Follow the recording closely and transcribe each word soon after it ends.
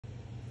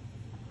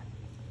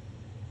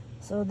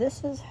So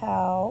this is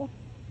how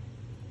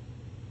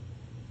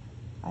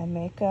I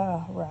make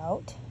a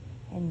route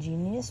in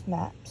Genius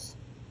Maps.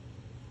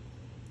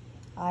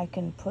 I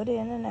can put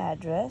in an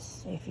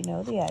address, if you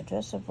know the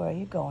address of where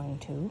you're going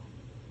to.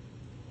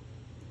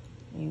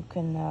 You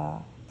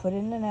can put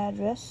in an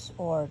address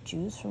or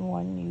choose from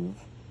one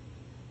you've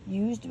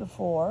used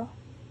before.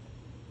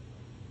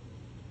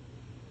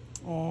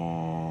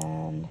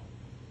 And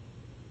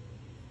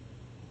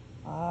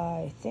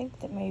I think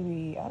that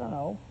maybe, I don't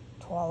know,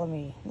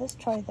 Tuolumne. Let's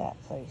try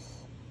that place.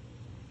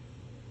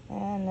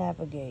 And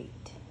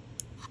navigate.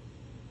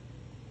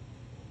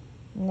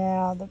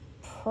 Now the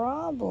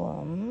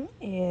problem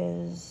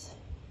is...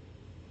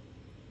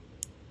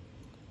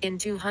 In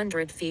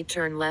 200 feet,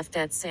 turn left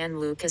at San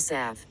Lucas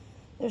Ave.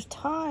 There's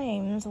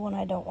times when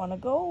I don't want to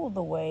go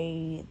the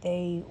way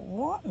they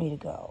want me to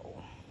go.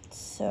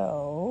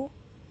 So,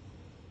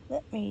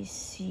 let me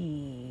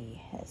see.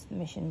 That's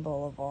Mission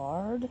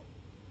Boulevard.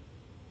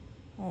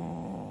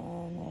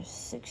 And there's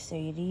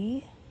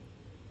 680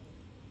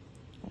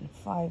 and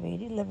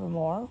 580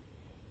 Livermore.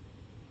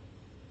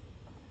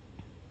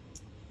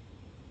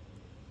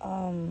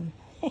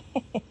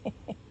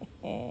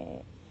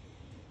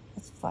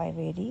 It's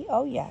 580.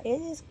 Oh yeah,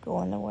 it is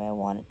going the way I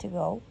want it to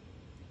go.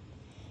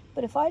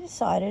 But if I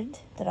decided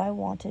that I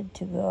wanted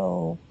to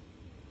go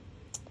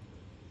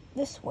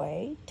this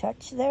way,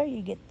 touch there,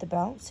 you get the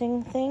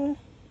bouncing thing.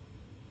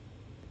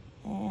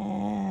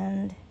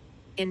 And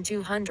in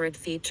 200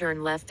 feet,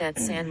 turn left at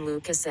San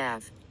Lucas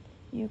Ave.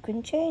 You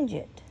can change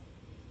it,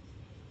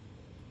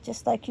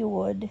 just like you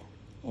would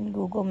in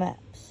Google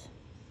Maps.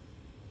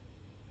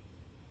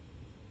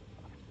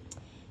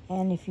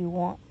 And if you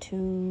want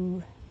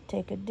to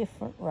take a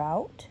different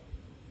route,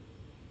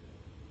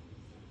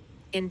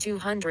 in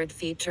 200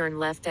 feet, turn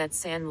left at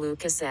San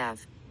Lucas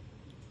Ave.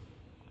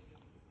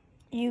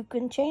 You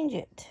can change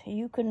it.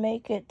 You can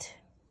make it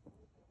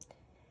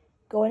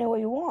go anywhere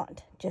you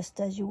want, just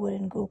as you would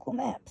in Google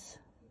Maps.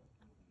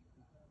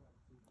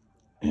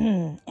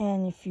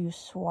 And if you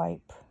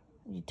swipe,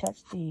 you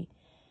touch the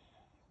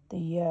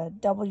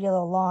double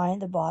yellow line at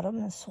the bottom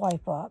and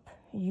swipe up,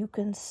 you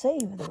can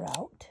save the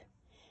route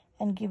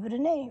and give it a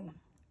name.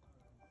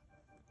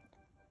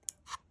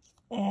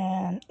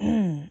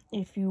 And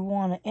if you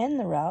want to end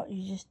the route,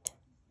 you just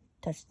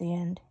touch the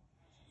end.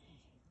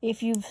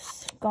 If you've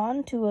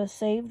gone to a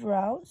saved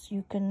routes,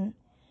 you can,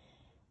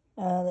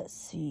 let's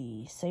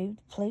see, saved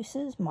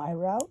places, my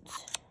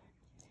routes.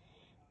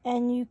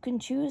 And you can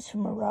choose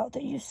from a route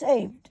that you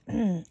saved,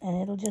 and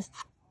it'll just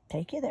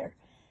take you there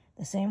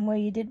the same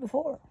way you did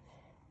before.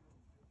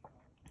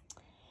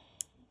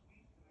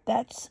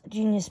 That's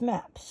Genius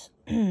Maps.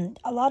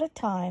 A lot of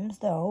times,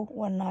 though,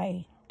 when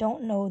I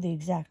don't know the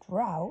exact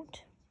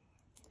route,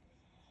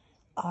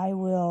 I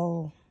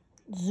will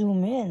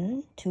zoom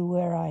in to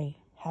where I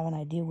have an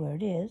idea where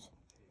it is.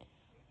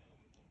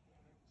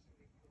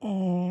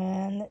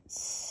 And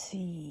let's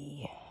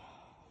see,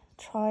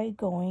 try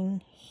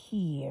going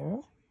here.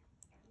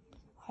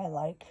 I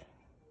like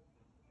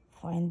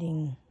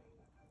finding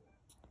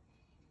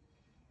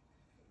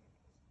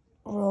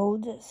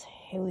roads. It's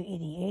Highway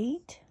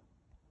 88.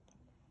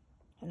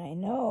 And I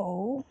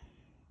know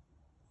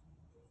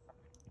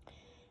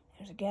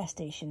there's a gas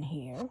station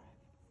here.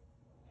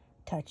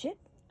 Touch it,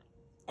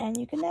 and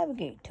you can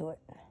navigate to it.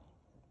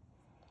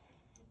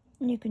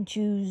 And you can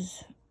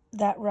choose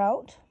that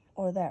route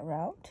or that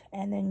route,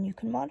 and then you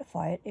can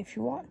modify it if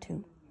you want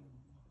to.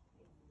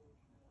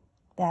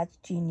 That's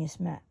Genius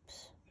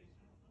Maps.